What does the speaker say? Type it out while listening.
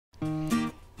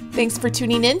Thanks for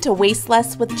tuning in to Waste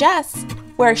Less with Jess,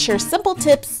 where I share simple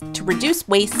tips to reduce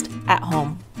waste at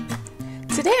home.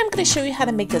 Today I'm going to show you how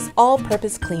to make this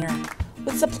all-purpose cleaner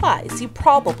with supplies you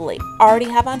probably already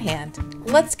have on hand.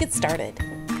 Let's get started.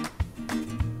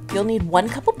 You'll need 1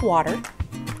 cup of water,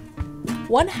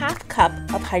 1/2 cup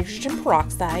of hydrogen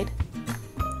peroxide,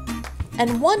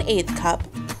 and 1/8 cup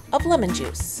of lemon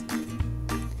juice.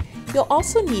 You'll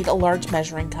also need a large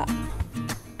measuring cup.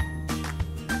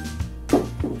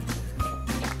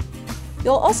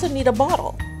 You'll also need a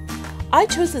bottle. I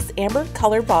chose this amber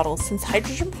colored bottle since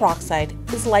hydrogen peroxide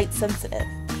is light sensitive.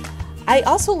 I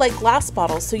also like glass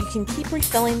bottles so you can keep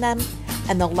refilling them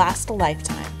and they'll last a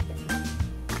lifetime.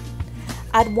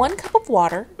 Add 1 cup of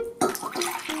water,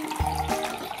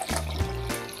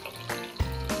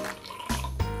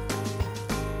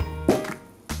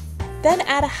 then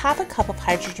add 1/2 cup of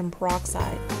hydrogen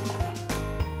peroxide.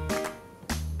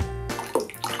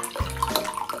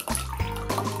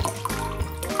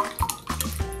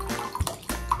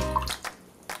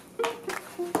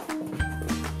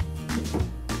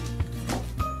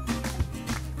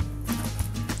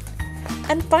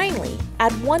 And finally,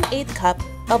 add 1/8 cup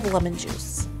of lemon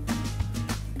juice.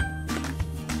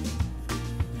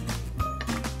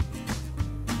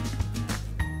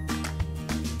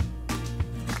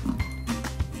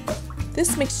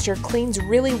 This mixture cleans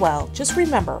really well. Just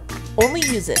remember, only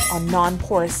use it on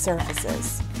non-porous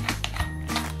surfaces.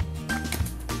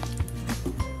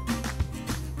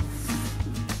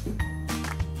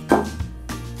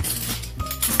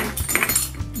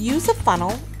 Use a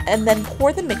funnel and then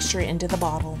pour the mixture into the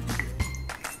bottle.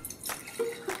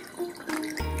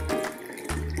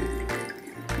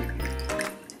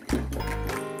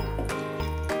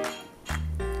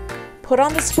 Put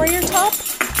on the sprayer top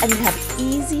and you have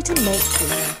easy to make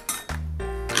cleaner.